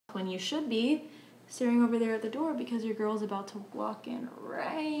when you should be staring over there at the door because your girl's about to walk in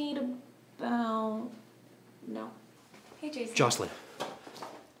right about now. Hey, Jason. Jocelyn.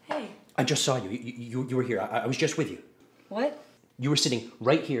 Hey. I just saw you. You were here. I was just with you. What? You were sitting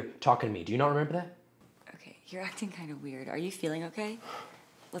right here talking to me. Do you not remember that? Okay, you're acting kind of weird. Are you feeling okay?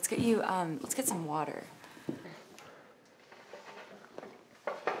 Let's get some water.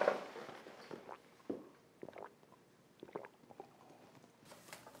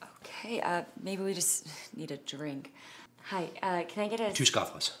 Okay, maybe we just need a drink. Hi, can I get a... 2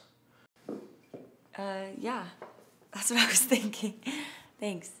 scofflaws. Yeah. That's what I was thinking.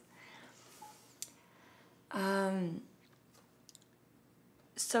 Thanks.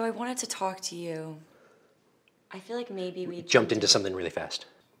 So I wanted to talk to you. I feel like maybe we jumped into something really fast.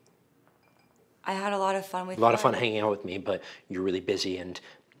 I had a lot of fun with you. A lot of fun hanging out with me, but you're really busy and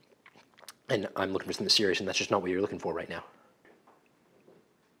I'm looking for something serious, and that's just not what you're looking for right now.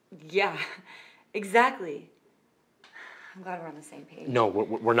 Yeah, exactly. I'm glad we're on the same page. No,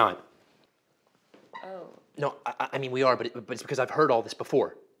 we're not. Oh. No, I mean we are, but it's because I've heard all this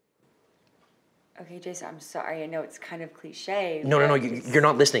before. Okay, Jason, I'm sorry. I know it's kind of cliche. No, you're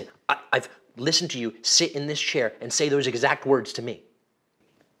not listening. I've listened to you sit in this chair and say those exact words to me.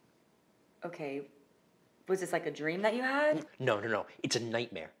 Okay, was this like a dream that you had? No, it's a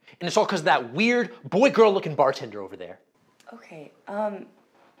nightmare. And it's all because of that weird boy-girl looking bartender over there. Okay,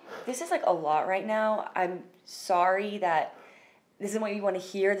 this is like a lot right now. I'm sorry that this isn't what you want to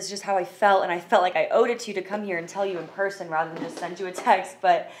hear. This is just how I felt, and I felt like I owed it to you to come here and tell you in person rather than just send you a text,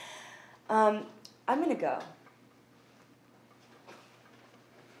 but I'm gonna go.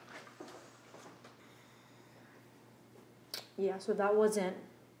 Yeah, so that wasn't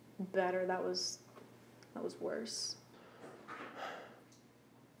better, that was worse.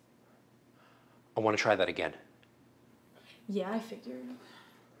 I want to try that again. Yeah, I figured.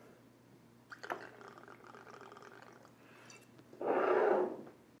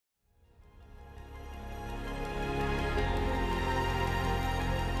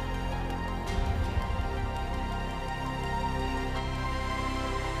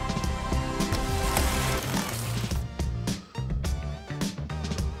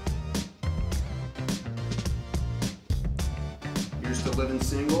 Here's to living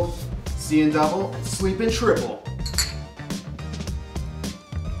single, seeing double, and sleeping triple.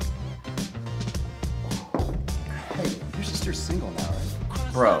 Hey, your sister's single now,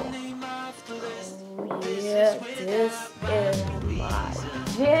 right? Bro. Oh yeah, this is my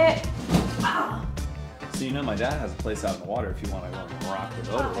shit. So you know my dad has a place out in the water if you want to rock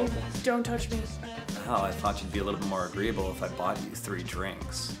the boat a little bit. Don't touch me. Oh, I thought you'd be a little bit more agreeable if I bought you 3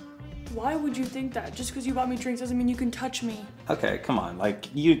 drinks. Why would you think that? Just because you bought me drinks doesn't mean you can touch me. Okay, come on. Like,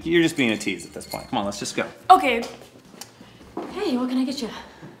 you're just being a tease at this point. Come on, let's just go. Okay. Hey, what can I get you?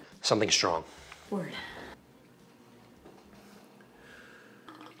 Something strong. Word.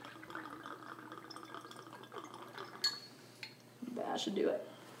 That should do it.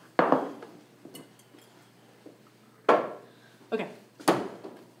 Okay.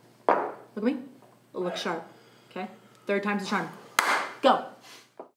 Look at me. Look sharp. Okay? 3rd time's the charm. Go.